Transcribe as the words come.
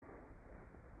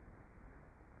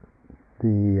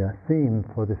The theme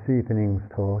for this evening's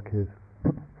talk is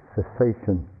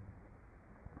cessation.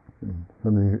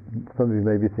 Some of you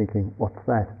may be thinking, what's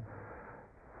that?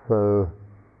 So,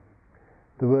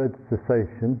 the word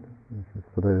cessation, this is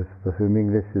for those for whom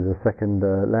English is a second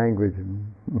language,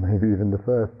 and maybe even the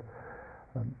first.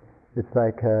 It's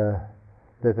like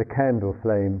there's a candle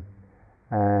flame,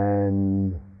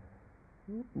 and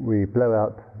we blow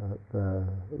out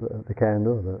the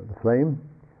candle, the flame,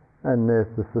 and there's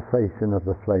the cessation of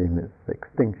the flame, it's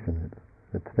extinction,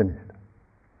 it's finished.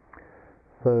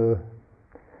 So,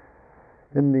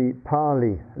 in the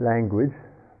Pali language,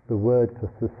 the word for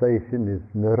cessation is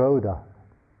nirodha,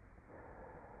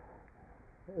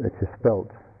 which is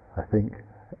spelt, I think,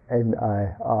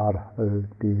 Nirodha.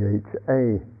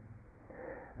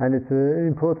 And it's an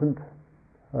important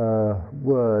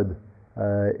word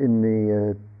in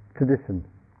the tradition.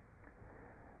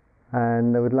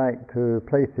 And I would like to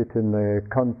place it in the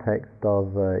context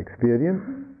of experience,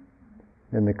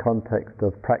 in the context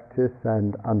of practice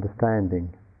and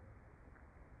understanding.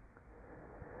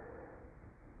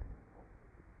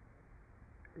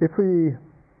 If we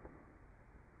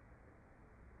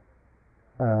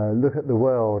look at the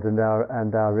world and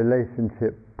our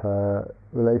relationship to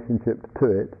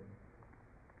it,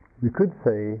 we could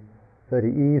say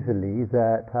very easily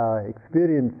that our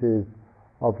experiences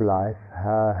of life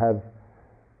have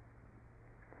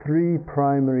three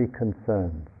primary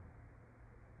concerns.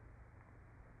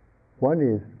 One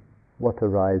is what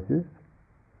arises,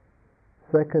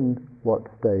 second, what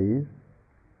stays,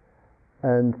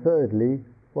 and thirdly,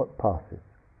 what passes.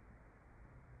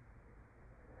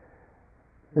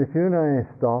 If you and I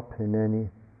stop in any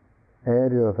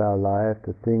area of our life,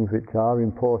 the things which are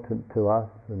important to us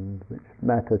and which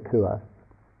matter to us,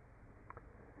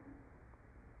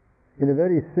 in a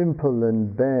very simple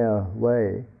and bare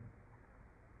way,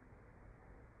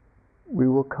 we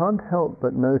can't help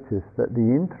but notice that the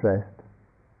interest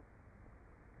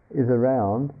is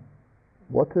around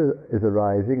what is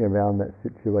arising around that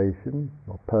situation,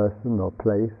 or person, or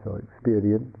place, or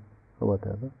experience, or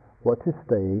whatever, what is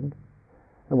staying,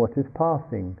 and what is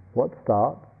passing, what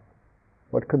starts,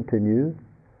 what continues,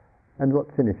 and what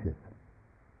finishes.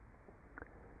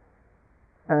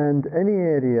 And any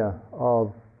area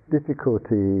of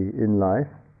difficulty in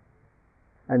life,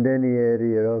 and any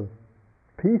area of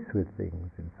peace with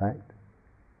things, in fact,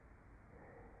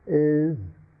 is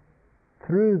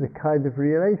through the kind of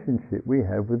relationship we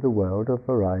have with the world of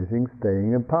arising,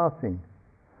 staying, and passing.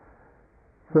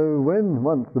 So when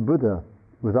once the Buddha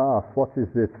was asked, what is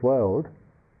this world?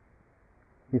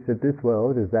 He said, this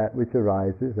world is that which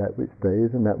arises, that which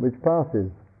stays, and that which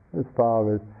passes, as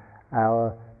far as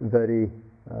our very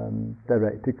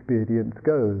direct experience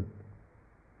goes.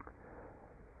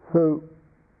 So,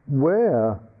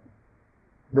 where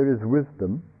there is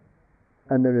wisdom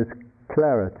and there is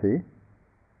clarity,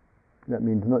 that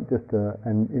means not just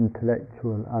an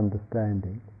intellectual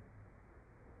understanding,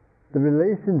 the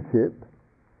relationship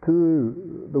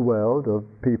to the world of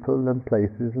people and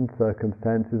places and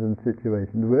circumstances and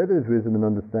situations, where there is wisdom and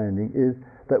understanding, is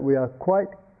that we are quite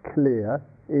clear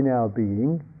in our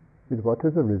being with what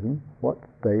has arisen, what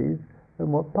stays,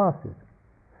 and what passes.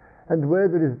 And where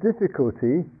there is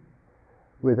difficulty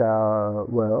with our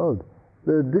world,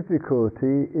 the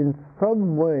difficulty in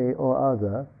some way or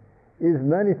other is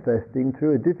manifesting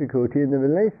through a difficulty in the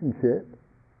relationship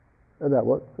about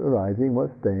what's arising,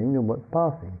 what's staying, and what's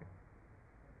passing.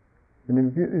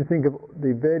 And if you think of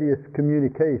the various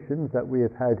communications that we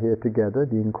have had here together,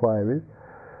 the inquiries,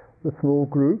 the small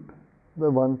groups, the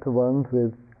one-to-ones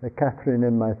with Catherine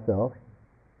and myself,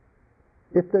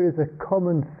 if there is a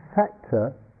common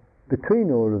factor between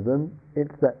all of them,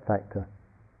 it's that factor.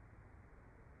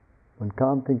 One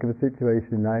can't think of a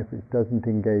situation in life which doesn't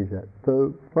engage that.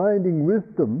 So finding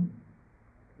wisdom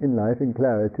in life and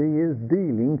clarity is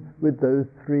dealing with those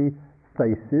three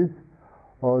faces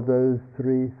or those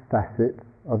three facets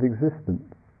of existence.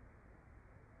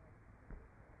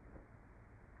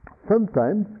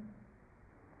 Sometimes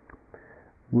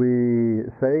we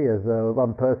say, as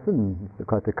one person, it's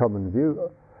quite a common view,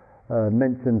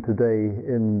 mentioned today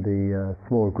in the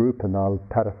small group, and I'll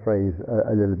paraphrase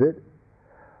a little bit.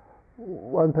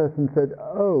 One person said,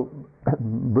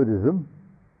 Buddhism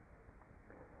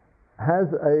has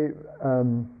a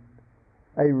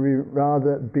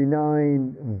rather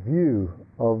benign view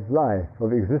of life,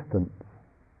 of existence.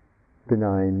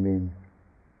 Benign means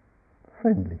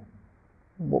friendly,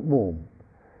 warm,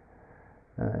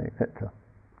 etc.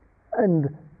 And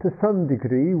to some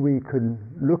degree we could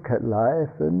look at life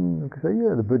and say,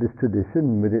 the Buddhist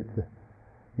tradition with its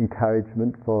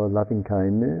encouragement for loving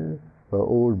kindness, for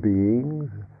all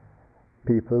beings,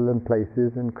 people and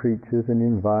places and creatures and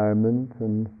environment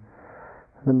and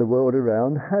the world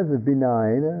around has a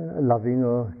benign, loving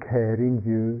or caring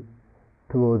view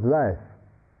towards life.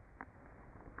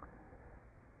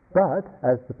 But,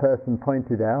 as the person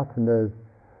pointed out, and as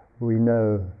we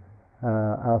know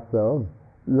ourselves,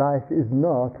 life is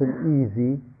not an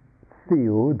easy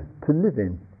field to live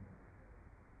in.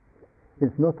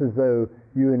 It's not as though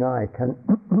you and I can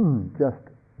just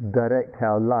direct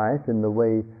our life in the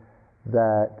way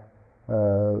that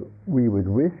we would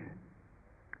wish,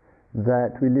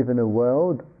 that we live in a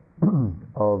world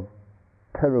of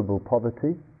terrible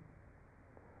poverty,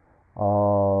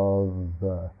 of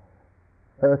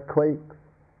earthquakes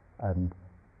and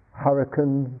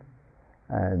hurricanes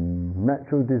and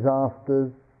natural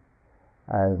disasters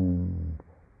and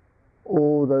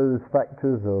all those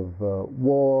factors of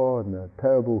war and the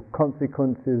terrible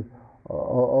consequences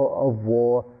of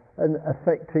war, and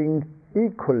affecting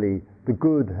equally the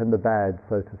good and the bad,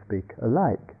 so to speak,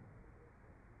 alike.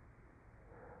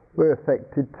 We're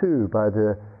affected too by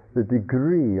the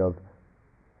degree of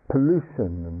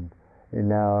pollution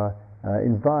in our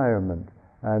environment,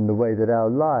 and the way that our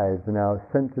lives and our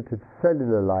sensitive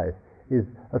cellular life is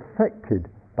affected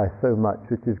by so much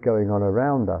which is going on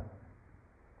around us.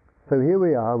 So here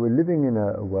we are, we're living in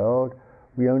a world,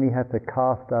 we only have to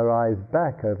cast our eyes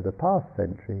back over the past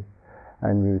century,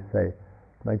 and we say,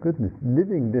 my goodness,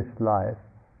 living this life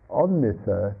on this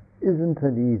earth isn't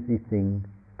an easy thing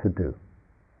to do.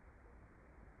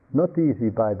 Not easy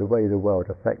by the way the world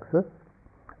affects us,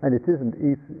 and it isn't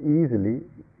equally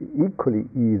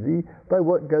easy by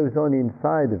what goes on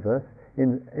inside of us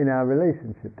in our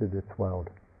relationship to this world.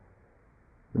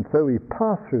 And so we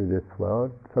pass through this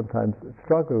world, sometimes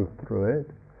struggle through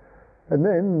it, and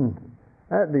then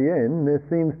at the end there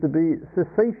seems to be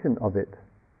cessation of it,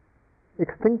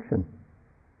 extinction.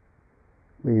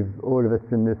 We've, all of us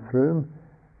in this room,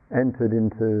 entered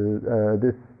into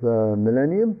this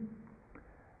millennium,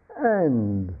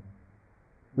 and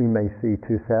we may see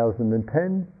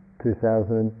 2010,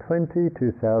 2020,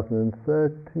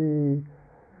 2030,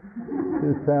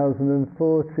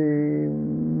 2040,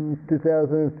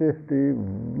 2050,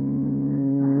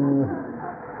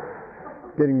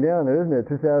 getting down there, isn't it?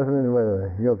 2000,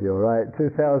 well, you'll be all right.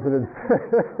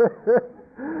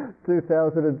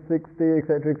 2060,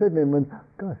 etc., etc. And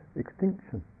gosh,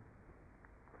 extinction.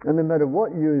 And no matter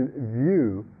what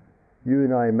view you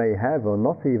and I may have or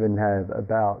not even have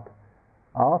about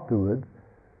afterwards,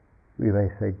 we may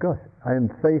say, gosh, I am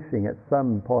facing at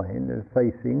some point,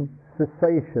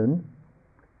 cessation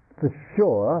for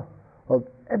sure of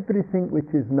everything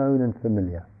which is known and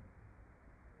familiar.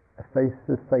 A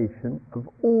cessation of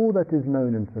all that is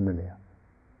known and familiar.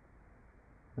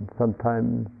 And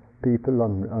sometimes people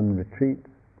on retreats,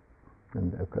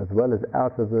 and as well as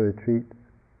out of the retreats,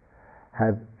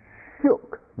 have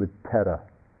shook with terror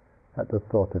at the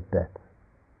thought of death.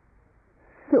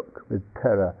 Shook with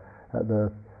terror at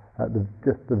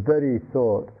just the very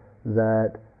thought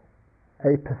that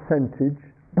a percentage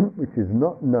which is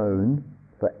not known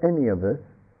for any of us,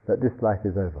 that this life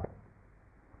is over.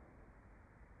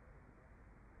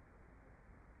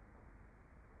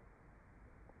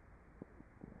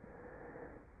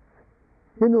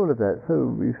 In all of that, so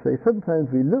we say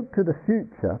sometimes we look to the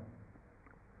future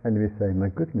and we say, my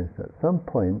goodness, at some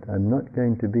point I'm not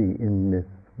going to be in this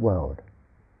world.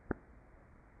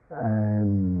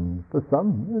 And for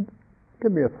some, it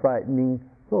can be a frightening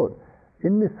thought.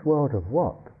 In this world of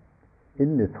what?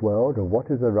 In this world of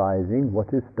what is arising,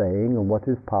 what is staying, and what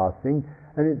is passing,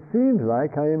 and it seems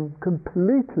like I am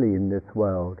completely in this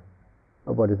world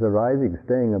of what is arising,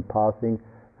 staying, and passing.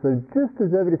 So just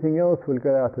as everything else will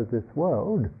go out of this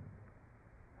world,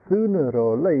 sooner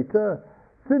or later,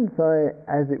 since I,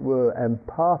 as it were, am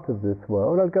part of this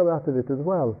world, I'll go out of it as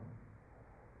well.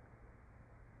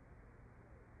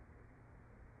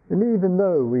 And even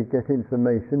though we get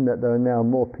information that there are now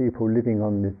more people living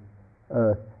on this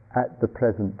earth at the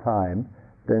present time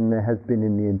than there has been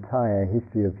in the entire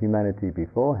history of humanity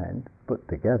beforehand, put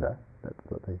together, that's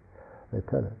what they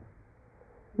tell us.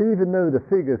 Even though the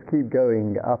figures keep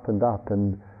going up and up,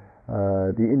 and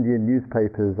the Indian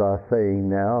newspapers are saying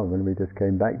now, when we just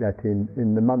came back, that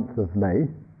in the month of May,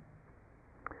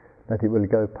 that it will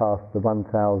go past the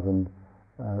 1,000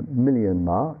 million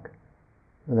mark.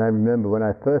 And I remember when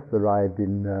I first arrived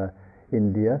in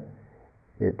India,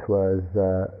 it was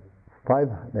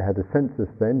they had a census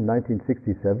then,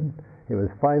 1967. It was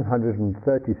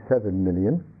 537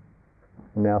 million.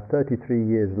 Now, 33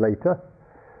 years later,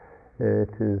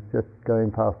 it is just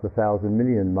going past the 1,000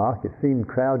 million mark. It seemed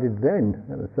crowded then.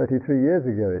 That was 33 years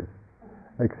ago,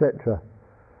 etc.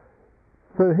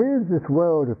 So here's this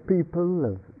world of people,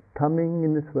 of coming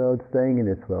in this world, staying in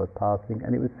this world, passing,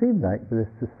 and it would seem like there is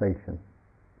cessation.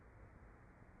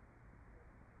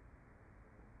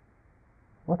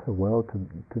 What a world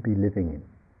to be living in.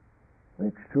 An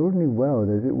extraordinary world,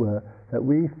 as it were, that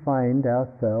we find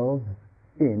ourselves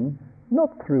in,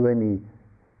 not through any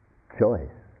choice,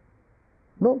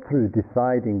 not through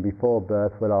deciding before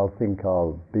birth, well, I'll think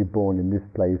I'll be born in this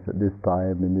place at this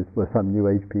time, in this. Well, some New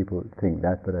Age people think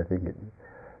that, but I think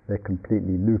they're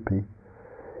completely loopy.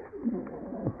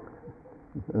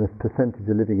 The percentage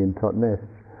of living in Titmuss,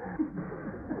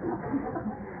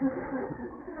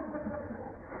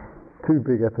 too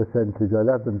big a percentage. I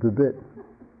love them to bits.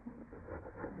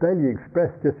 Daily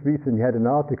Express just recently had an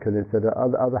article that said,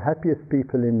 are the happiest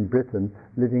people in Britain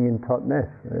living in Titmuss,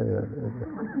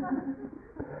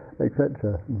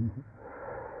 etc.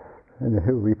 And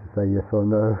who are we to say yes or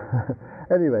no?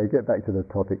 Anyway, get back to the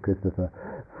topic, Christopher.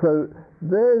 So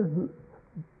there's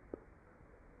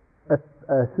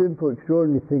a simple,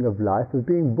 extraordinary thing of life, of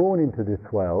being born into this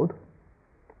world.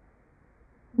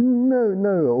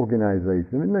 No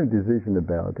organization, no decision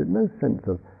about it, no sense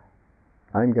of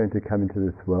I'm going to come into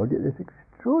this world, yet this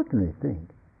extraordinary thing,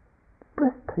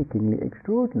 breathtakingly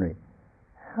extraordinary.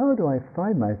 How do I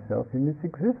find myself in this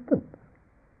existence?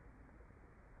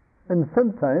 And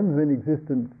sometimes when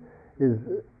existence is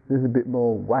a bit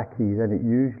more wacky than it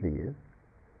usually is,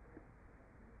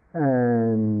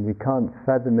 and we can't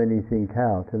fathom anything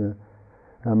out, and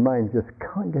our mind just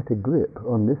can't get a grip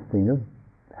on this thing of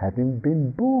having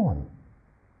been born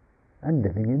and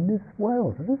living in this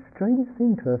world. What a strange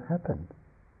thing to have happened.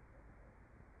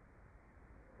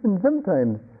 And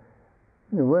sometimes,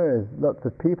 whereas lots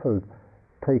of people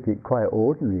take it quite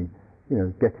ordinarily,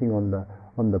 getting on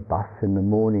the bus in the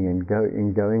morning and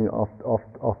going off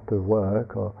to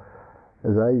work, or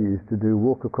as I used to do,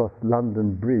 walk across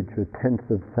London Bridge with tens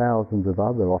of thousands of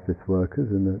other office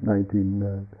workers in the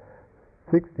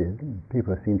 1960s.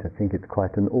 People seem to think it's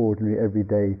quite an ordinary,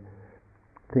 everyday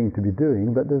thing to be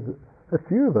doing, but there's a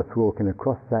few of us walking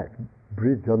across that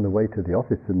bridge on the way to the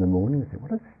office in the morning and say,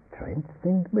 what a strange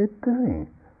thing we're doing.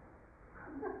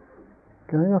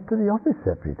 Going off to the office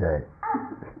every day.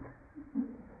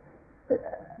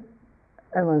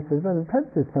 And one says, well,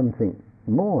 perhaps there's something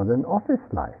more than office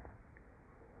life.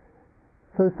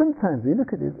 So sometimes we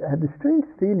look at it, have this strange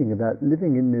feeling about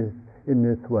living in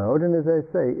this world, and as I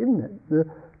say, in the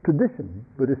tradition,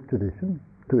 Buddhist tradition,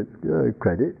 to its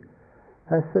credit,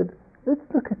 has said, let's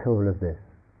look at all of this.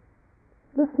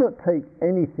 Let's not take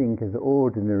anything as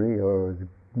ordinary or as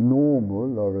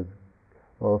normal or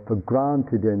for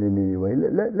granted in any way.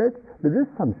 There is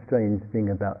some strange thing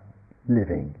about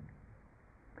living,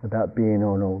 about being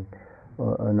an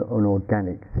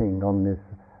organic thing on this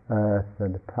earth,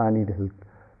 and a tiny little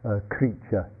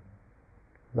creature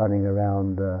running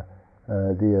around the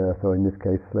earth, or in this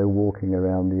case, slow walking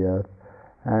around the earth.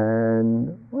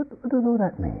 And what does all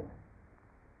that mean?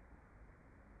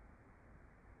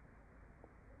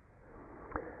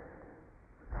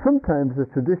 Sometimes the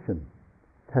tradition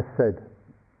has said,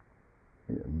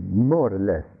 more or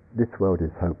less, this world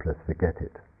is hopeless, forget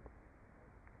it.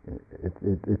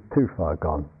 It's too far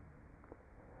gone.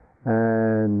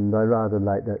 And I rather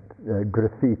like that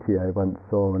graffiti I once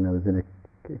saw when I was in a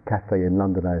cafe in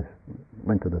London. I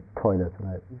went to the toilet and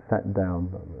I sat down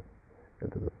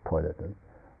to the toilet, and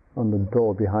on the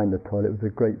door behind the toilet was a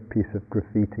great piece of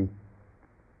graffiti.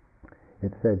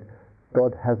 It said,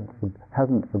 God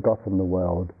hasn't forgotten the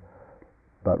world,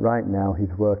 but right now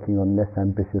he's working on less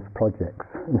ambitious projects.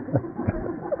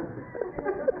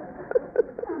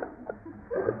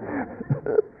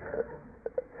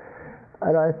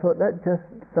 And I thought that just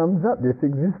sums up this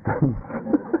existence.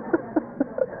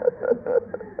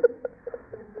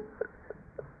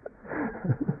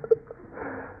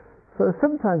 So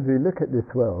sometimes we look at this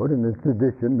world, and the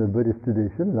tradition, the Buddhist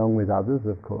tradition, along with others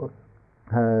of course,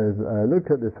 has looked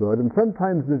at this world, and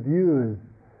sometimes the view has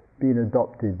been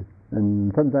adopted,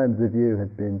 and sometimes the view has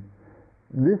been,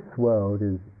 this world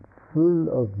is full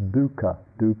of dukkha,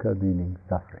 dukkha meaning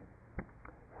suffering.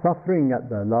 Suffering at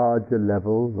the larger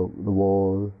level, the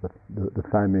wars, the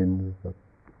famines,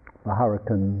 the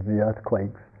hurricanes, the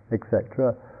earthquakes,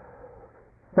 etc.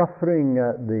 Suffering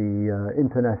at the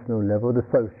international level, the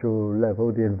social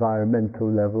level, the environmental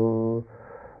level,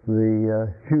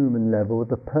 the human level,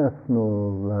 the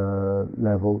personal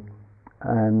level.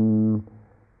 And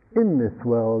in this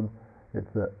world,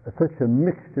 it's such a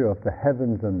mixture of the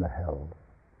heavens and the hells,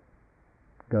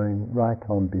 going right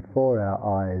on before our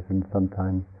eyes and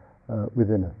sometimes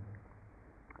within us.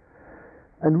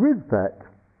 And with that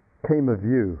came a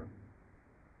view.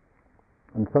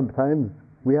 And sometimes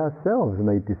we ourselves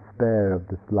may despair of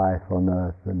this life on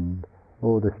earth and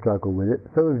all the struggle with it.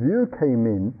 So a view came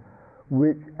in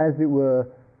which, as it were,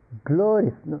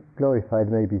 not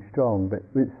glorified may be strong, but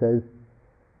which says,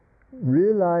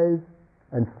 realize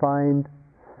and find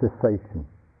cessation.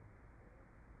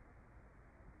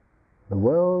 The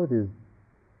world is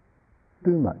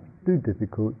too much, too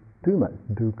difficult, too much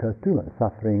dukkha, too much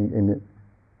suffering in it.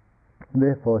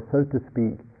 Therefore, so to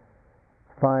speak,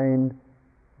 find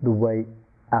the way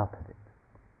out of it.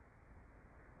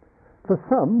 For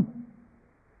some,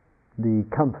 the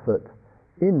comfort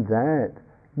in that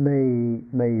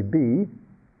may be,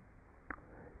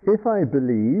 if I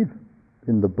believe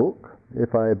in the book,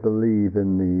 if I believe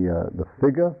in the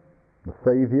figure, the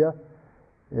Saviour,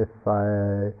 if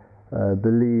I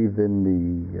believe in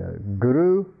the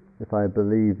Guru, if I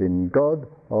believe in God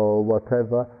or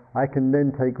whatever, I can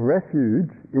then take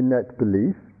refuge in that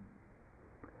belief.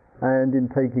 And in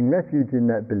taking refuge in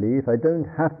that belief, I don't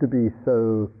have to be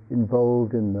so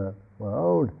involved in the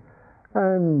world,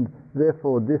 and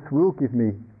therefore this will give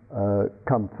me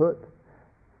comfort,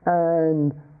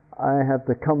 and I have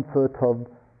the comfort of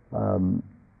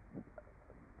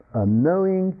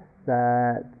knowing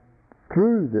that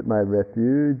through my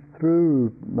refuge,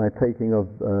 through my taking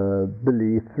of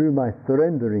belief, through my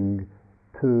surrendering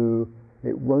to,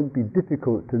 it won't be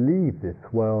difficult to leave this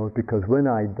world, because when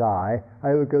I die,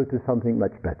 I will go to something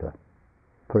much better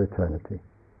for eternity.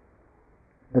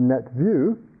 And that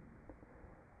view,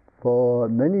 for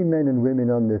many men and women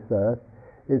on this earth,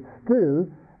 is still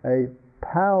a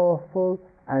powerful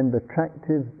and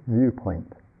attractive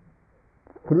viewpoint.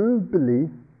 Through belief,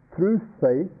 through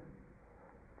faith,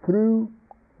 through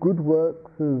good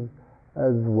works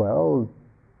as well,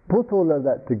 put all of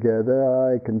that together,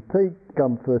 I can take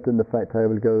comfort in the fact I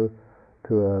will go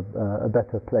to a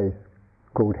better place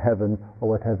called heaven, or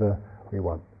whatever we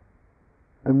want.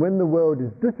 And when the world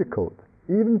is difficult,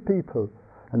 even people,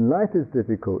 and life is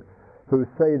difficult, who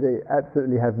say they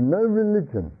absolutely have no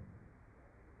religion,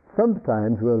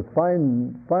 sometimes will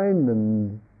find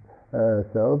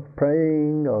themselves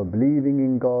praying or believing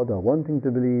in God or wanting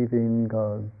to believe in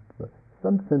God,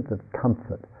 some sense of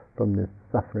comfort from this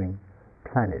suffering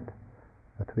planet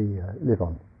that we live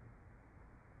on.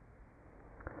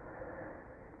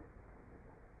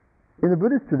 In the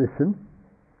Buddhist tradition,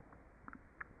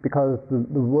 because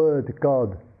the word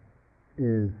God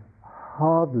is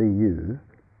hardly used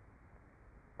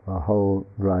for a whole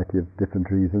variety of different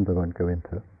reasons I won't go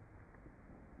into,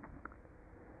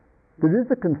 there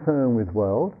is a concern with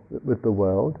the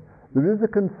world. There is a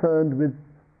concern with,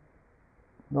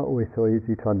 not always so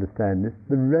easy to understand this,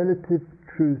 the relative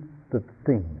truth of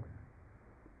things.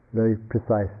 Very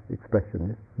precise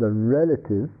expression, the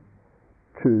relative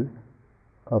truth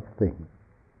of things.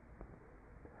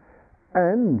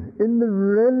 And in the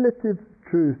relative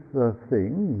truth of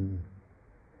things,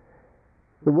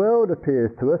 the world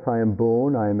appears to us, I am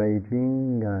born, I am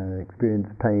aging, I experience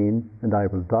pain, and I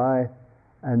will die,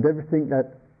 and everything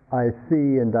that I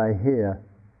see and I hear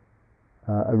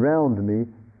around me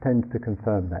tends to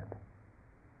confirm that.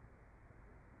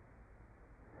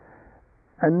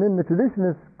 And then the tradition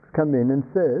has come in and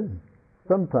says,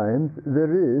 sometimes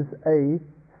there is a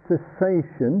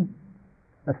cessation,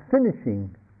 a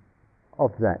finishing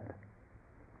of that.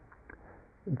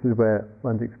 This is where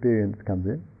one's experience comes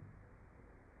in.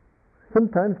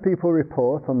 Sometimes people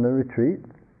report on the retreat,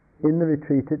 in the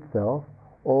retreat itself,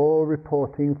 or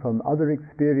reporting from other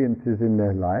experiences in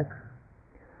their life,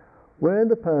 where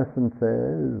the person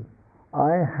says,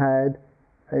 I had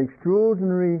an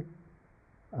extraordinary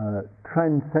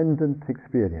transcendent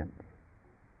experience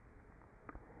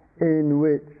in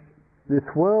which this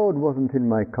world wasn't in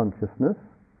my consciousness,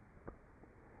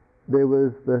 there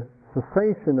was the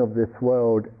cessation of this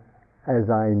world as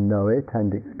I know it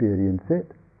and experience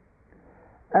it,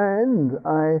 and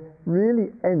I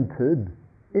really entered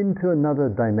into another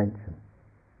dimension.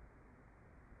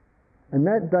 And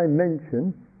that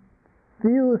dimension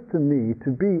feels to me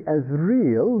to be as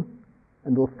real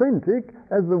and authentic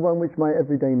as the one which my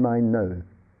everyday mind knows,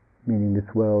 meaning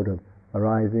this world of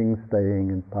arising,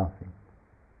 staying and passing.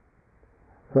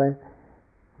 So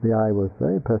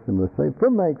the person will say,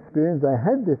 from my experience, I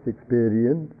had this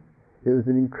experience, it was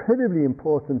an incredibly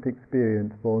important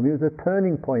experience for me, it was a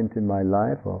turning point in my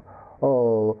life,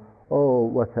 or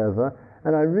whatever,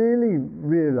 and I really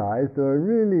realized, or I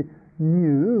really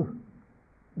knew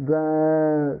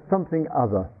that something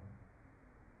other.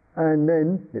 And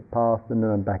then it passed, and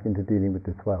then I'm back into dealing with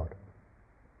this world.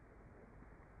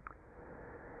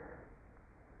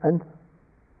 And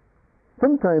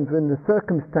sometimes when the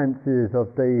circumstances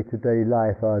of day-to-day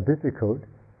life are difficult,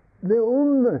 there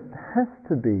almost has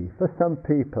to be, for some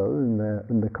people in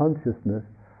the consciousness,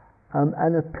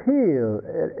 an appeal.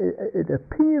 It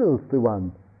appeals to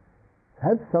one.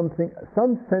 Have some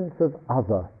sense of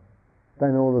other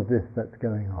than all of this that's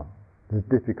going on. There's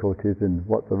difficulties in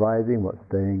what's arising, what's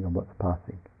staying, and what's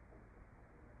passing.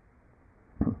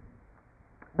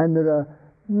 And there are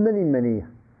many, many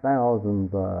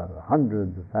thousands,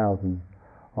 hundreds of thousands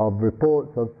of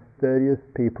reports of various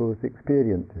people's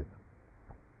experiences.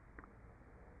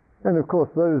 And of course,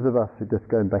 those of us who are just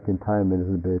going back in time a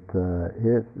little bit,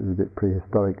 here it's a little bit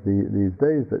prehistoric these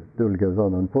days, but still goes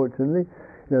on, unfortunately.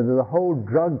 You know, there's a whole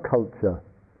drug culture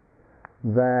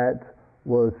that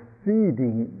was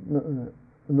feeding,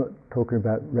 I'm not talking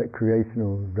about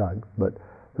recreational drugs, but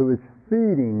who was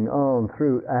feeding on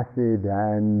through acid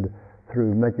and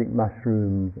through magic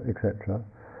mushrooms, etc.,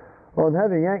 on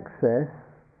having access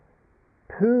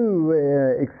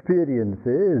to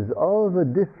experiences of a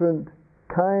different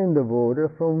kind of order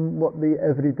from what the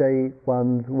everyday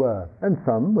ones were. And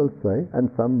some will say, and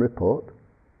some report,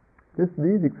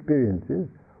 these experiences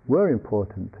were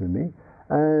important to me,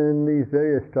 and these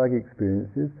various drug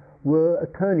experiences were a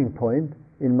turning point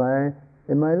in my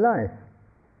life.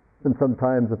 And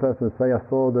sometimes a person will say, I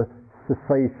saw the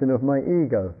cessation of my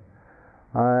ego.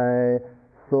 I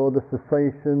saw the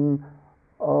cessation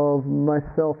of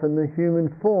myself in the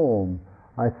human form.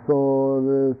 I saw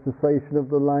the cessation of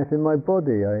the life in my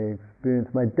body. I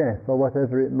experienced my death, or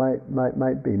whatever it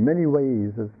might be. Many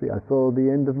ways. I saw the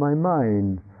end of my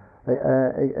mind,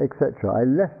 etc. I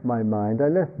left my mind, I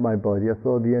left my body, I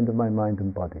saw the end of my mind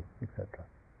and body, etc.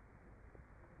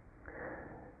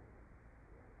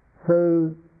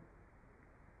 So,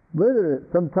 whether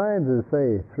it's sometimes, as I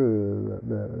say, through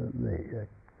the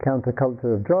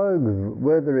counterculture of drugs,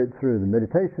 whether it's through the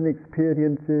meditation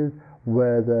experiences,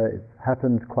 whether it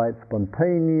happens quite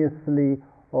spontaneously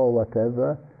or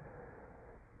whatever,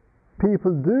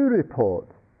 people do report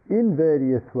in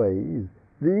various ways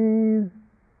these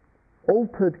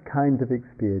altered kind of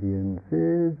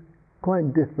experiences,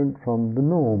 quite different from the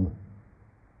norm.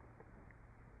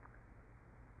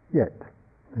 Yet,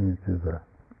 and this is a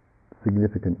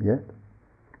significant yet,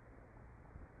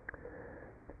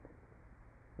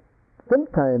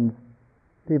 sometimes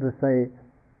people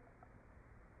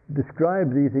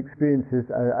describe these experiences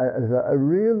as a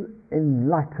real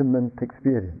enlightenment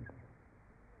experience,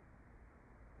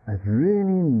 as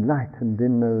really enlightened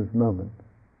in those moments.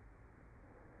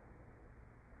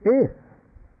 If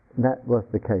that was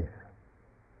the case,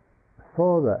 I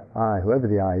saw the I, whoever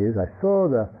the I is, I saw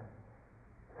the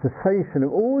cessation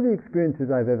of all the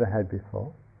experiences I've ever had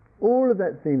before. All of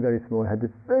that seemed very small. I had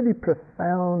this very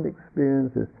profound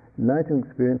experience, this enlightened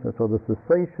experience. I saw the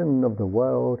cessation of the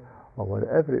world, or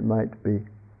whatever it might be.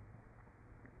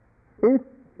 If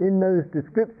in those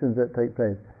descriptions that take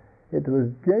place, it was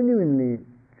genuinely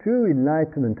true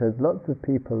enlightenment, as lots of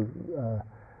people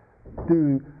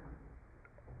do.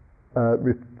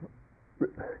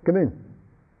 Come in.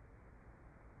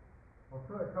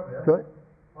 Sorry?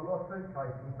 I lost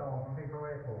suitcase and so on from Heathrow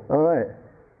Airport. All right.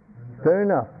 Fair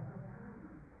enough.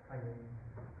 Thank you.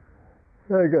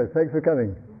 Very good. Thanks for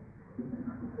coming.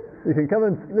 You can come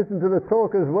and listen to the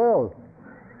talk as well.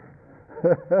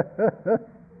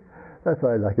 That's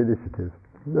why I like initiative.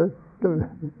 That's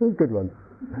a good one.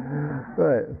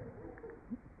 Right.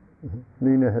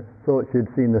 Nina had thought she'd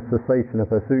seen the cessation of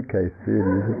her suitcase.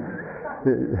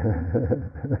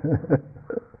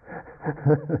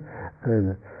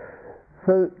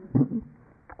 So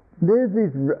there's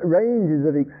these ranges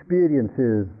of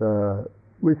experiences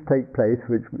which take place,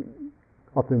 which we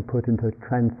often put into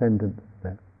transcendence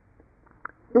there.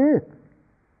 If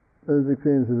those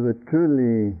experiences were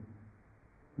truly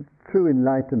true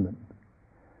enlightenment,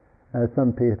 as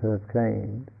some people have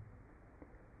claimed,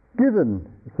 given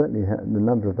certainly the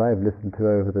number of I've listened to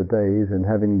over the days, and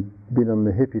having been on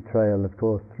the hippie trail, of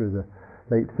course, through the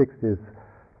late 60s,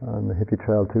 on the hippie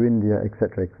trail to India,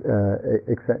 etc.,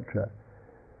 etc.,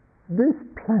 this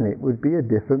planet would be a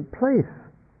different place.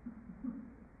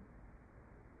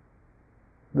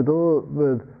 With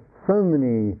so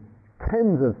many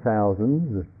tens of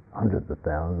thousands, hundreds of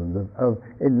thousands of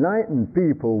enlightened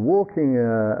people walking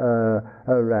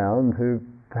around who've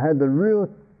had the real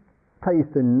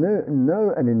taste and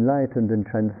know an enlightened and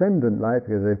transcendent life,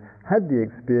 because they've had the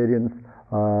experience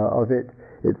of it.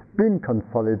 It's been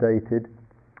consolidated,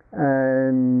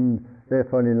 and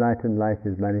therefore an enlightened life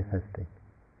is manifesting.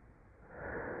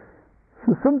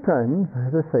 So sometimes,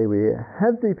 as I say, we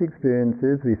have deep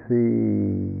experiences,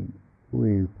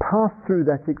 we pass through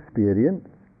that experience,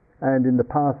 and in the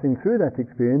passing through that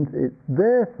experience, it's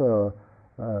there for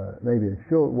maybe a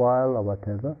short while or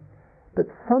whatever, but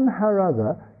somehow or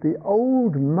other the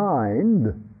old mind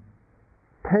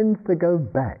tends to go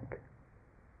back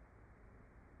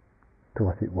to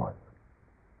what it was.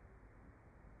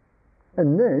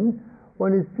 And then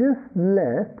one is just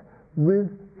left with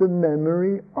the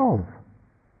memory of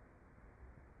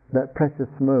that precious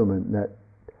moment,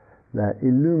 that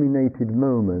illuminated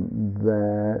moment,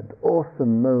 that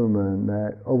awesome moment,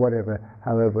 that, or whatever,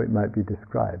 however it might be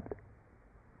described.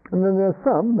 And then there are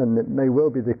some, and it may well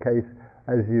be the case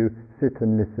as you sit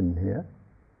and listen here,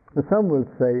 and some will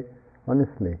say,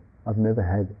 honestly, I've never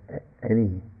had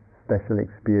any special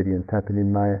experience happen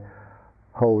in my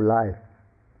whole life.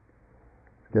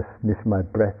 Just miss my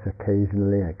breath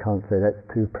occasionally. I can't say that's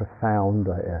too profound.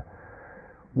 I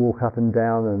walk up and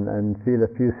down and feel a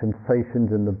few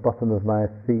sensations in the bottom of my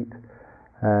feet,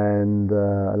 and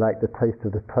I like the taste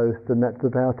of the toast, and that's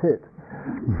about it.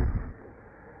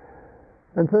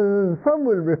 And so some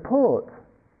will report,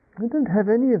 I don't have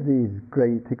any of these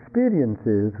great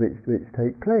experiences which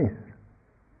take place.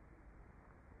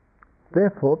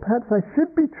 Therefore, perhaps I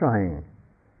should be trying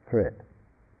for it.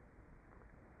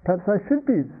 Perhaps I should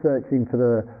be searching for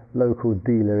the local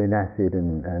dealer in acid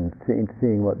and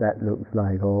seeing what that looks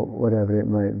like, or whatever it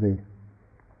might be.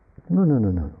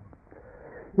 No.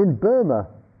 In Burma,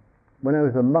 when I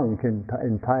was a monk in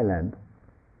Thailand,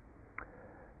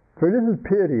 for a little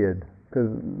period,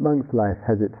 because monk's life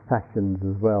has its fashions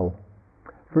as well,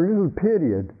 for a little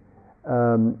period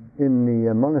in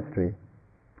the monastery,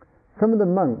 some of the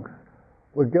monks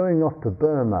were going off to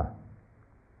Burma.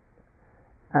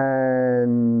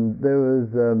 And there was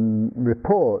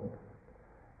reports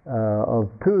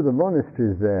of two of the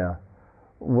monasteries there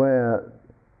where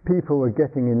people were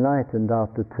getting enlightened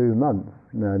after 2 months.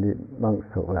 Now the monks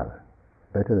thought, well,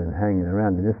 better than hanging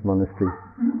around in this monastery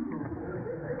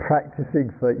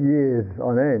practicing for years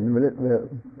on end.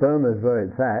 Burma's where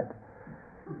it's at.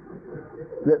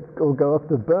 Let's all go off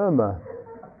to Burma.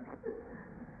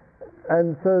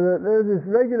 And so there's this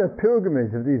regular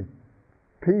pilgrimage of these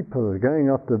people going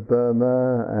off to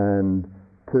Burma and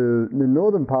to the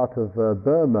northern part of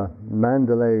Burma,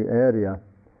 Mandalay area.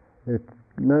 It's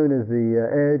known as the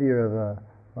area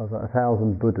of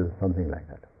 1,000 Buddhas, something like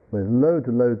that, with loads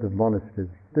and loads of monasteries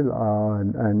still are,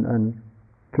 and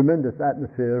tremendous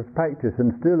atmosphere of practice,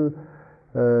 and still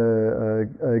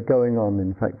going on.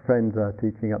 In fact, friends are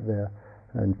teaching up there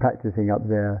and practicing up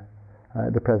there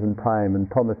at the present time. And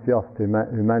Thomas Yost, who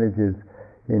manages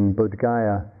in Bodh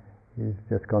Gaya, he's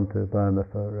just gone to Burma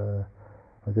for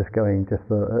a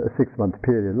 6-month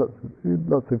period.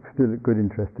 Lots of still good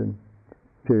interest in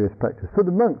serious practice. So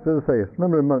the monks, as I say, a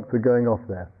number of monks were going off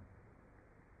there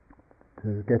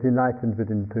to get enlightened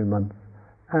within 2 months,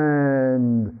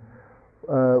 and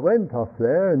went off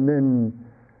there, and then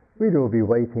we'd all be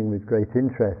waiting with great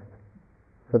interest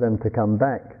for them to come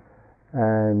back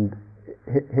and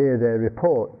hear their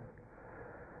reports.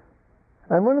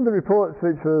 And one of the reports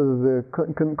which was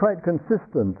quite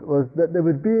consistent was that there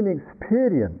would be an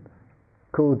experience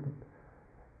called,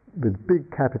 with big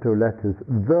capital letters,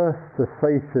 the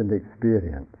cessation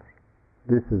experience.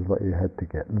 This is what you had to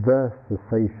get, the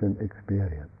cessation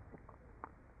experience.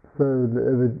 So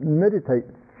they would meditate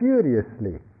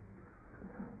furiously,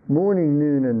 morning,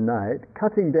 noon and night,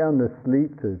 cutting down the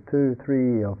sleep to 2,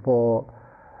 3 or 4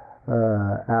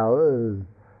 hours,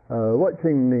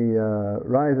 watching the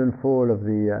rise and fall of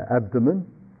the abdomen,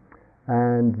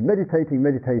 and meditating.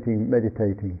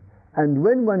 And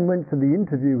when one went to the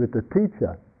interview with the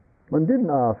teacher, one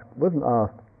wasn't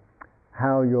asked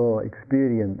how your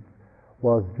experience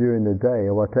was during the day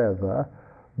or whatever,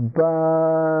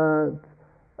 but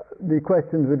the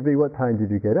questions would be, what time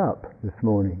did you get up this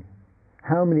morning?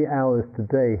 How many hours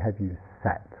today have you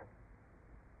sat?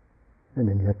 And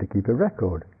then you have to keep a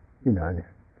record. You know, if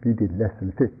you did less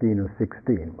than 15 or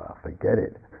 16, well, forget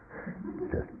it.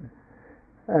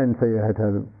 And so you had to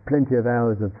have plenty of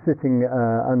hours of sitting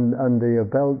under your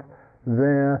belt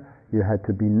there. You had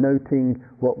to be noting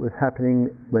what was happening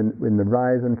when the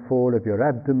rise and fall of your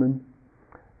abdomen,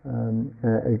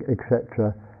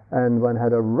 etc. And one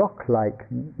had a rock-like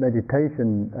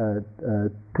meditation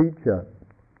teacher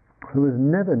who was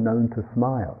never known to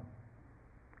smile.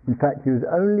 In fact, he was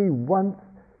only once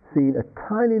seen, a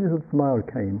tiny little smile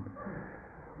came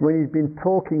when he'd been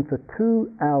talking for 2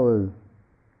 hours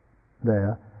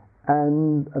there,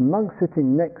 and a monk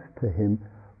sitting next to him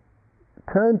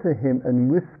turned to him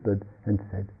and whispered and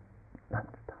said,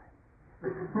 "Lunchtime."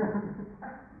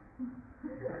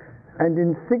 And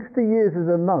in 60 years as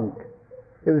a monk,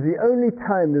 it was the only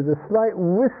time there's a slight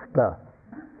whisper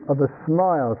of a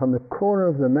smile from the corner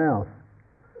of the mouth.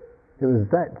 It was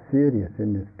that serious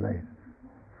in this place.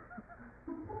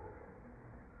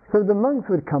 So the monks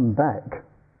would come back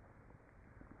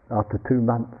after 2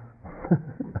 months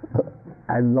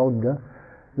and longer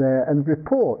there and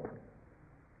report.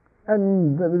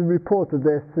 And the report of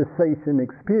their cessation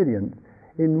experience,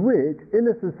 in which, in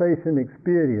a cessation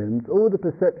experience, all the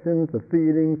perceptions, the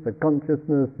feelings, the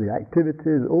consciousness, the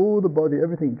activities, all the body,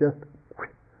 everything just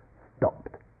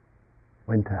stopped,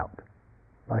 went out.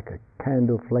 Like a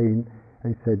candle flame,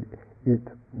 they said, it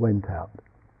went out.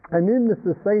 And in the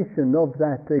cessation of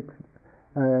that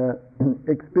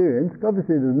experience,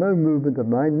 obviously there's no movement of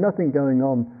mind, nothing going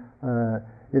on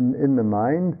in the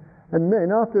mind. And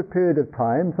then after a period of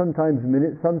time, sometimes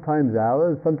minutes, sometimes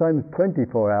hours, sometimes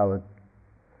 24 hours,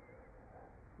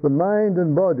 the mind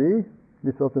and body,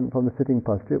 this often from the sitting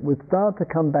posture, would start to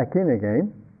come back in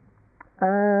again,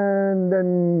 and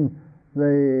then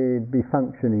they'd be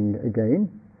functioning again.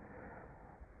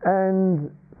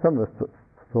 And some of us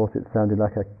thought it sounded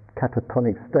like a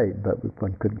catatonic state, but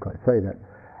one couldn't quite say that.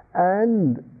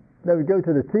 And they would go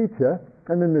to the teacher,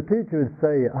 and then the teacher would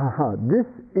say, aha, this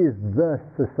is the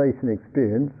cessation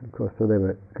experience. Of course, so they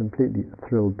were completely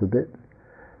thrilled to bits.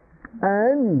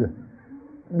 And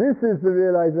this is the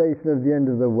realization of the end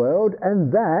of the world,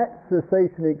 and that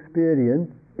cessation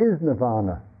experience is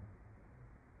nirvana.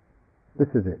 This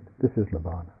is it. This is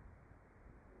nirvana.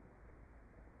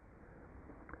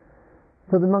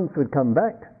 So the monks would come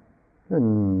back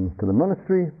and to the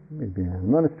monastery. We'd be in the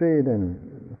monastery,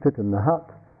 then sit in the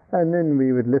hut, and then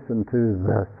we would listen to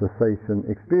the cessation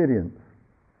experience.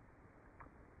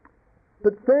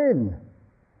 But then,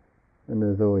 and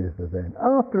there's always the then,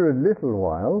 after a little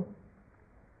while,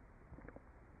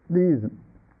 the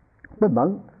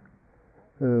monks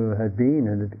who had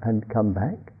been and come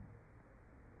back,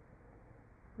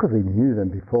 because we knew them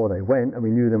before they went and we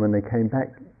knew them when they came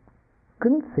back,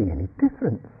 couldn't see any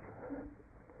difference.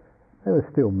 They were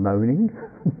still moaning,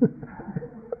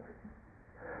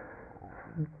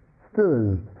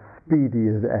 still as speedy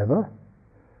as ever,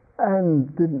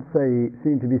 and didn't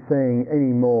seem to be saying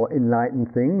any more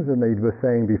enlightened things than they were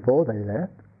saying before they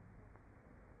left.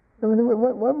 I mean,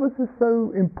 what was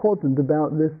so important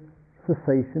about this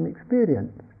cessation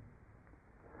experience?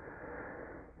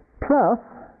 Plus,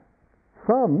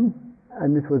 some,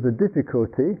 and this was a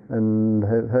difficulty, and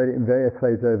I've heard it in various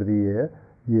ways over the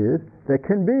years, there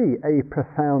can be a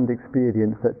profound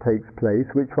experience that takes place,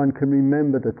 which one can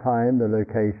remember the time, the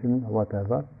location,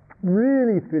 whatever,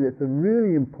 really feel it's a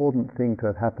really important thing to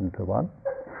have happened to one,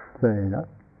 fair enough.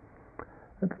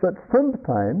 But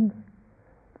sometimes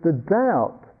the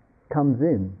doubt comes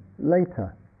in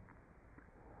later,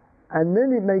 and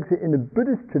then it makes it in the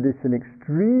Buddhist tradition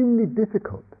extremely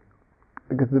difficult,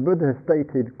 because the Buddha has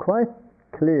stated quite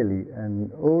clearly,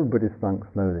 and all Buddhist monks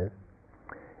know this,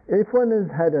 if one has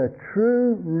had a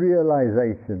true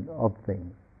realization of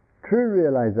things, true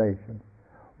realization,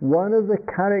 one of the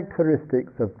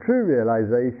characteristics of true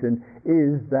realization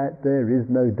is that there is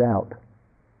no doubt.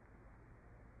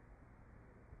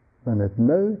 And there's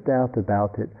no doubt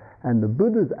about it. And the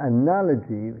Buddha's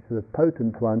analogy, which is a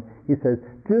potent one, he says,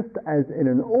 just as in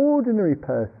an ordinary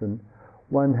person,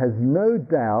 one has no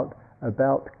doubt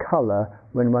about colour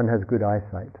when one has good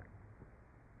eyesight.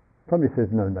 Somebody says,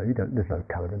 no, there's no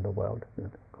colour in the world.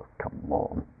 Oh, come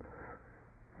on.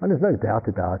 And there's no doubt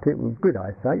about it. With good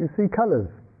eyesight, you see colours.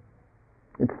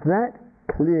 It's that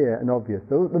clear and obvious.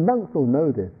 So the monks all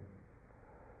know this.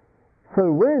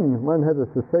 So when one has a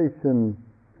cessation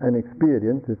an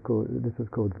experience, this is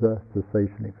called the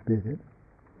cessation experience,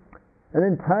 and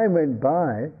then time went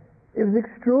by, it was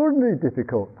extraordinarily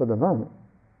difficult for the monk,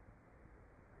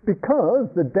 because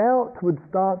the doubt would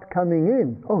start coming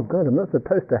in. Oh God, I'm not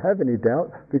supposed to have any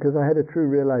doubt because I had a true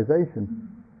realization.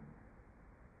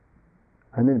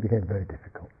 And then it became very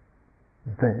difficult.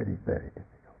 Very, very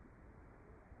difficult.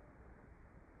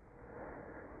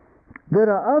 There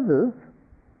are others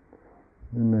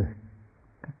in the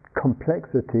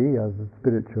complexity of the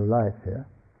spiritual life here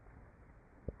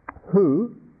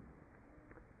who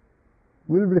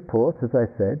will report, as I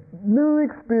said, no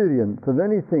experience of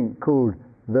anything called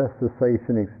the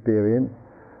cessation experience,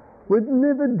 would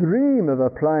never dream of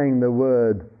applying the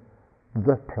word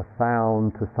the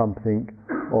profound to something,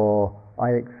 or I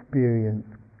experience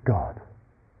God,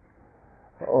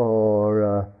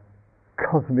 or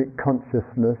cosmic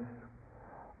consciousness,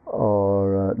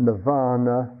 or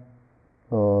nirvana,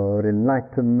 or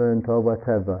enlightenment, or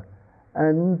whatever.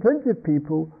 And plenty of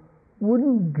people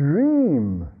wouldn't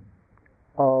dream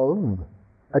of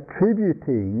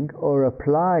attributing or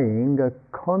applying a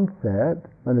concept,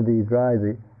 one of these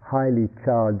rather highly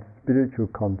charged spiritual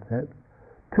concepts,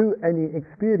 to any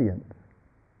experience.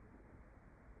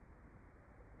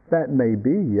 That may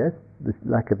be, yes, this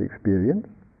lack of experience.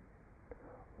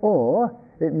 Or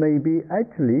it may be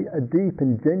actually a deep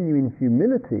and genuine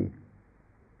humility,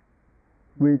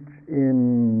 which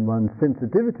in one's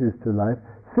sensitivities to life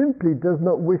simply does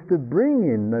not wish to bring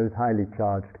in those highly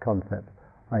charged concepts.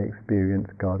 I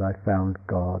experienced God, I found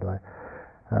God,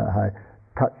 I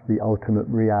touched the ultimate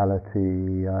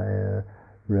reality, I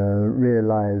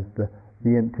realized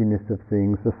the emptiness of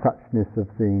things, the suchness of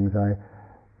things, I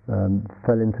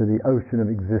fell into the ocean of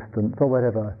existence, or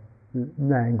whatever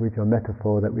language or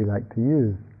metaphor that we like to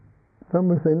use. Some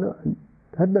will say, no,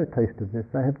 I have no taste of this,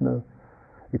 I have no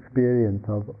experience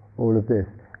of all of this.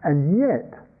 And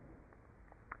yet,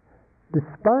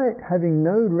 despite having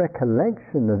no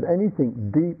recollection of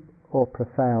anything deep or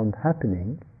profound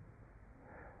happening,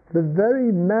 the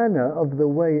very manner of the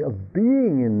way of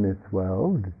being in this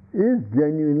world is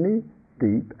genuinely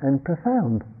deep and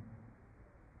profound.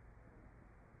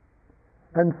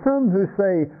 And some who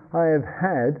say, I have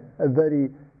had a very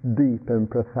deep and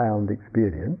profound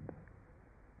experience,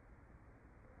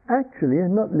 actually are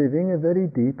not living a very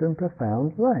deep and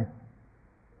profound life.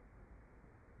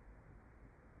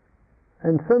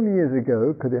 And some years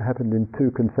ago, because it happened in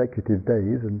 2 consecutive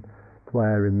days, and that's why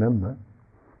I remember,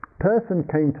 a person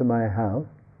came to my house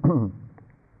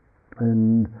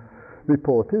and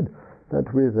reported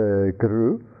that with a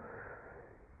guru,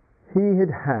 he had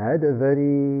had a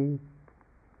very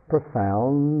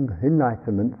profound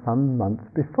enlightenment some months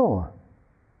before.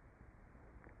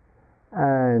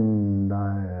 And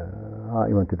I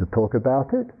wanted to talk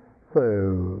about it, so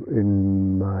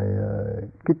in my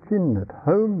kitchen at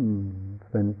home,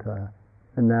 spent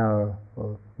an hour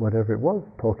or whatever it was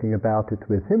talking about it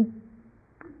with him.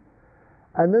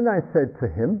 And then I said to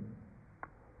him,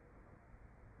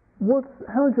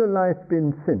 how's your life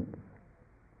been since?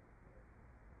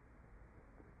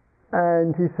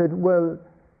 And he said, well,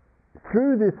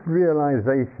 through this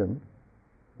realization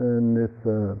and this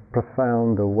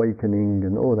profound awakening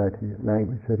and all that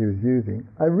language that he was using,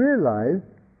 I realized,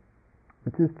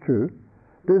 which is true,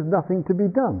 there's nothing to be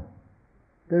done.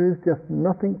 There is just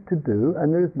nothing to do,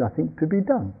 and there is nothing to be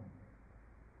done.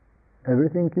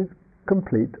 Everything is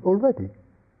complete already.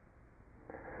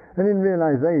 And in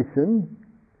realization,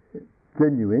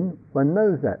 genuine, one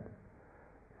knows that.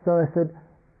 So I said,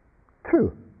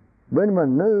 true. When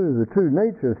one knows the true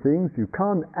nature of things, you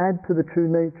can't add to the true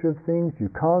nature of things, you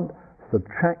can't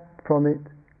subtract from it.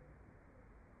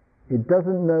 It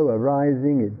doesn't know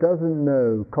arising, it doesn't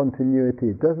know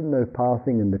continuity, it doesn't know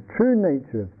passing, and the true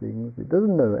nature of things, it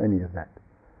doesn't know any of that.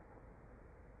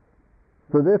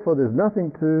 So therefore there's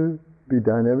nothing to be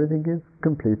done, everything is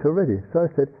complete already. So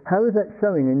I said, how is that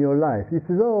showing in your life? He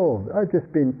says, I've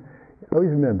just been, I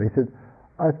always remember, he said,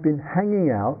 I've been hanging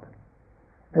out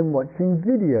and watching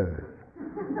videos.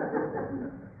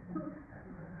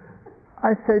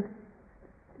 I said,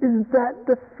 is that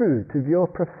the fruit of your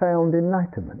profound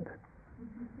enlightenment?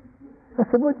 I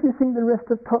said, what do you think the rest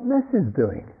of Titmuss is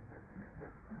doing?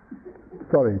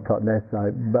 Sorry, Titmuss,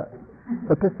 but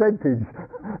a percentage.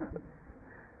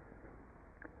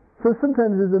 So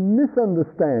sometimes there's a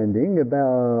misunderstanding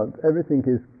about everything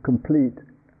is complete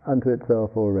unto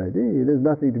itself already. There's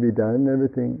nothing to be done,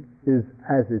 everything is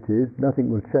as it is,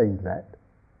 nothing will change that.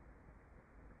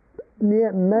 The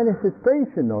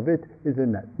manifestation of it is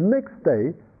in that. Next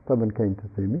day, someone came to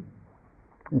see me,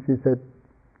 and she said,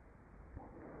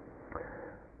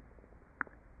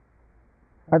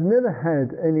 I've never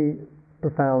had any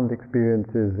profound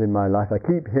experiences in my life. I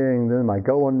keep hearing them, I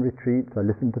go on retreats, I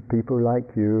listen to people like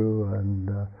you, and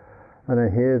I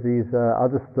hear these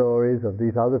other stories of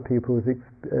these other people's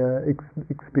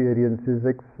experiences,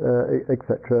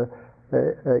 etc.,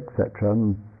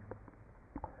 etc.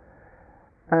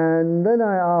 And then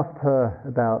I asked her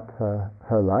about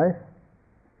her life,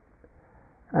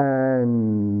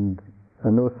 and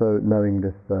also knowing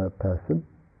this person.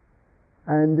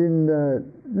 And in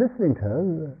listening to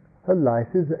her, her life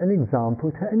is an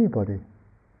example to anybody.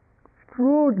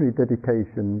 Extraordinary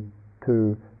dedication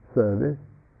to service,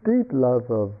 deep love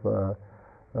of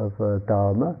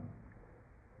Dharma,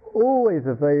 always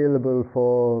available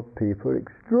for people,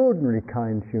 extraordinarily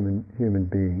kind human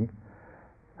being,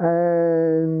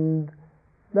 and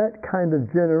that kind of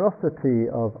generosity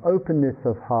of openness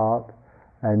of heart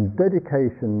and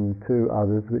dedication to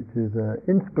others, which is an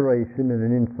inspiration and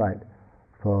an insight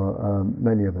for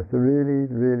many of us. A really,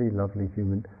 really lovely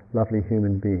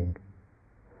human being.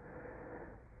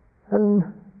 And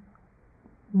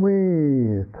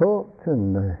we talked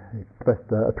and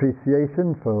expressed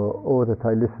appreciation for all that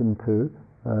I listened to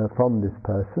from this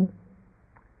person,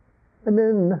 and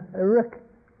then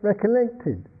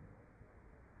recollected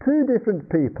two different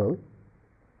people,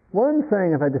 one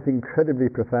saying, I've had this incredibly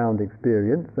profound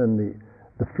experience, and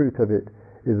the fruit of it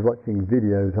is watching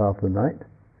videos half the night.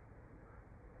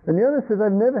 And the other says,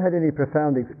 I've never had any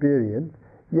profound experience,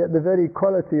 yet the very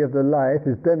quality of the life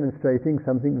is demonstrating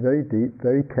something very deep,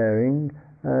 very caring,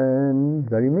 and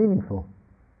very meaningful.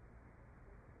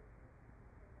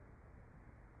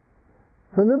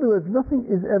 So in other words, nothing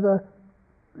is ever,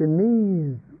 in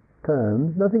these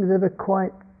terms, nothing is ever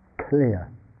quite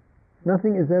clear.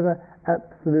 Nothing is ever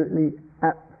absolutely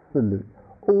absolute.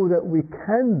 All that we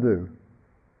can do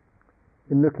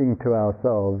in looking to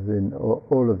ourselves in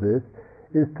all of this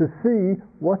is to see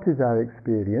what is our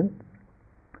experience,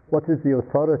 what is the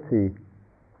authority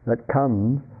that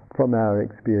comes from our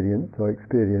experience or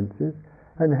experiences,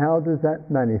 and how does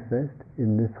that manifest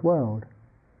in this world.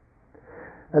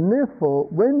 And therefore,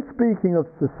 when speaking of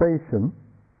cessation,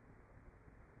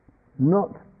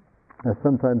 not as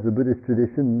sometimes the Buddhist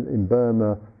tradition in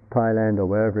Burma, Thailand, or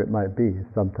wherever it might be is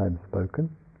sometimes spoken,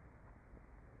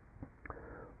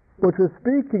 what we're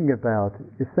speaking about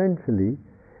essentially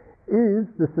is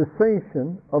the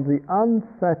cessation of the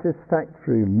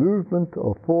unsatisfactory movement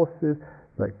or forces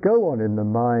that go on in the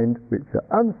mind which are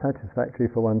unsatisfactory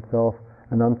for oneself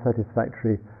and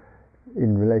unsatisfactory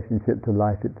in relationship to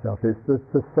life itself. It's the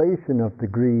cessation of the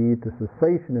greed, the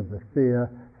cessation of the fear,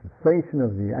 cessation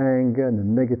of the anger and the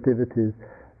negativities,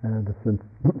 the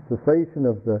cessation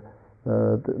of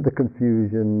the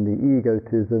confusion, the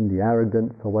egotism, the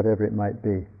arrogance, or whatever it might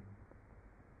be.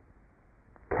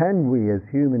 Can we as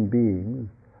human beings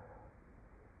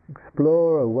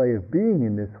explore a way of being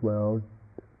in this world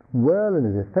well and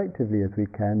as effectively as we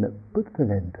can that puts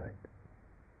an end to it?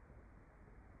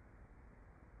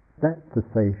 That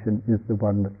cessation is the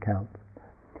one that counts.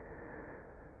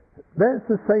 That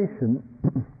cessation,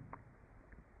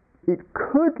 it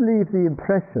could leave the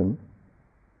impression,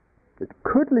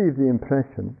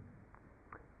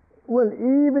 well,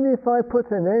 even if I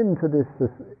put an end to this,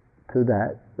 to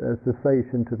that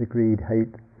cessation, to the greed,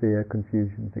 hate, fear,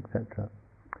 confusions, etc.,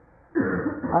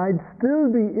 I'd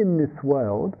still be in this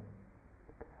world,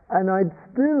 and I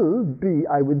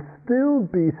would still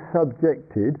be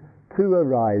subjected to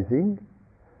arising,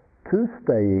 to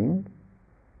staying,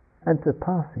 and to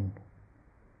passing.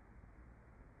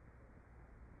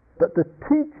 But the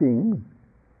teachings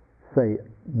say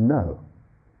no.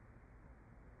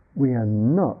 We are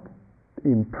not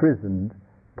imprisoned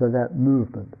to that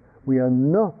movement. We are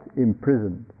not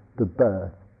imprisoned to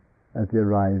birth as the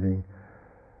arising,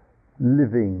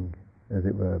 living, as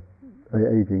it were,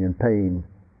 aging and pain,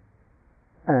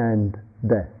 and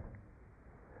death.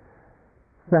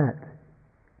 That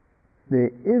there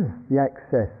is the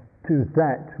access to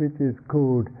that which is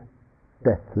called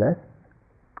deathless,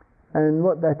 and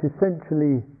what that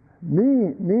essentially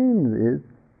means is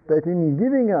that in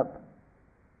giving up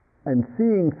and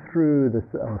seeing through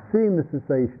seeing the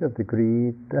cessation of the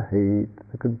greed, the hate,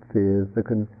 the fears, the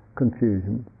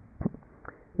confusion,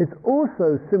 it's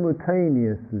also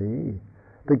simultaneously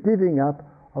the giving up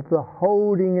of the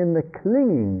holding and the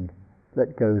clinging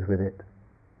that goes with it.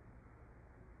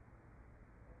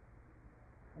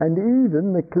 And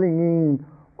even the clinging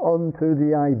onto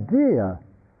the idea,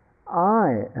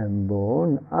 I am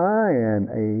born, I am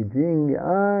aging,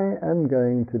 I am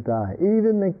going to die.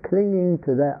 Even the clinging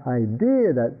to that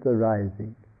idea that's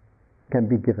arising can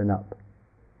be given up.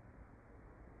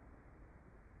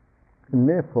 And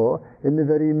therefore, in the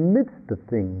very midst of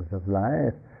things of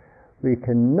life, we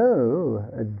can know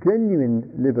a genuine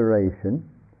liberation,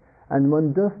 and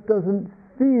one just doesn't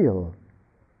feel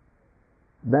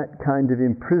that kind of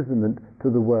imprisonment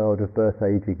to the world of birth,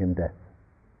 aging, and death.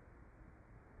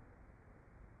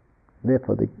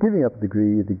 Therefore, the giving up the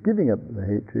greed, the giving up the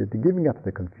hatred, the giving up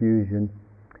the confusion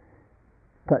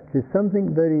touches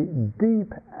something very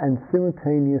deep and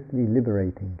simultaneously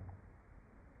liberating.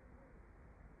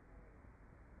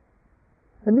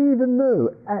 And even though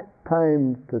at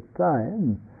times to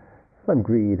time some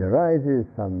greed arises,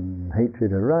 some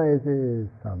hatred arises,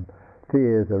 some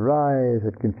fears arise,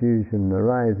 and confusion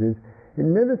arises, it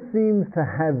never seems to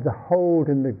have the hold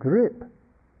and the grip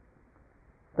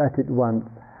that it once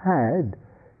had,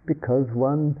 because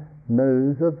one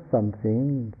knows of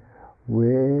something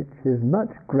which is much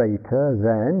greater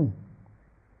than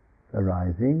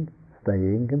arising,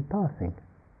 staying, and passing.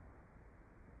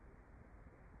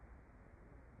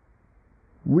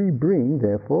 We bring,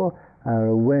 therefore, our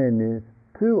awareness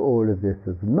to all of this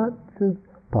as much as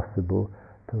possible,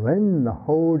 to end the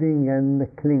holding and the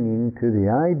clinging to the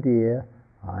idea,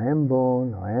 I am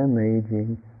born, I am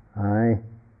aging, I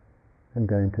am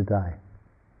going to die.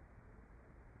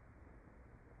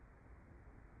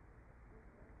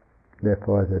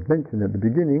 Therefore, as I mentioned at the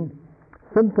beginning,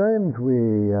 sometimes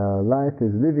life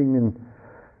is living in,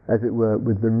 as it were,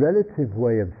 with the relative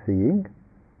way of seeing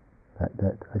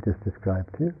that I just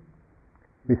described to you.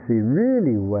 We see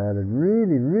really well and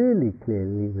really, really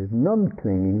clearly with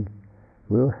non-clinging.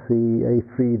 We'll see a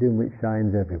freedom which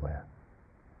shines everywhere.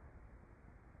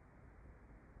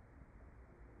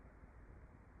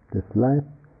 This life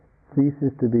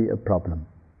ceases to be a problem.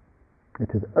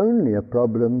 It is only a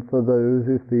problem for those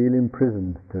who feel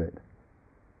imprisoned to it.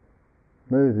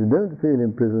 Those who don't feel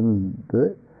imprisoned to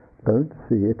it don't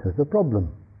see it as a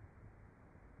problem.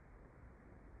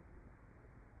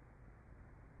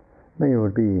 May all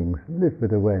beings live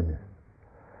with awareness.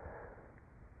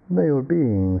 May all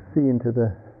beings see into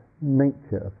the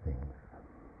nature of things.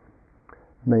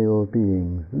 May all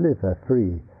beings live a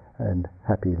free and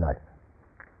happy life.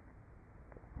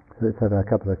 So let's have a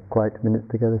couple of quiet minutes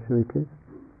together, shall we please?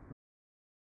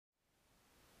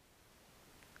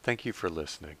 Thank you for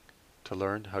listening. To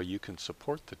learn how you can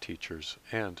support the teachers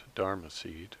and Dharma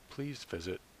Seed, please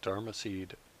visit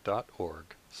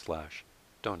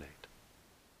dharmaseed.org/donate.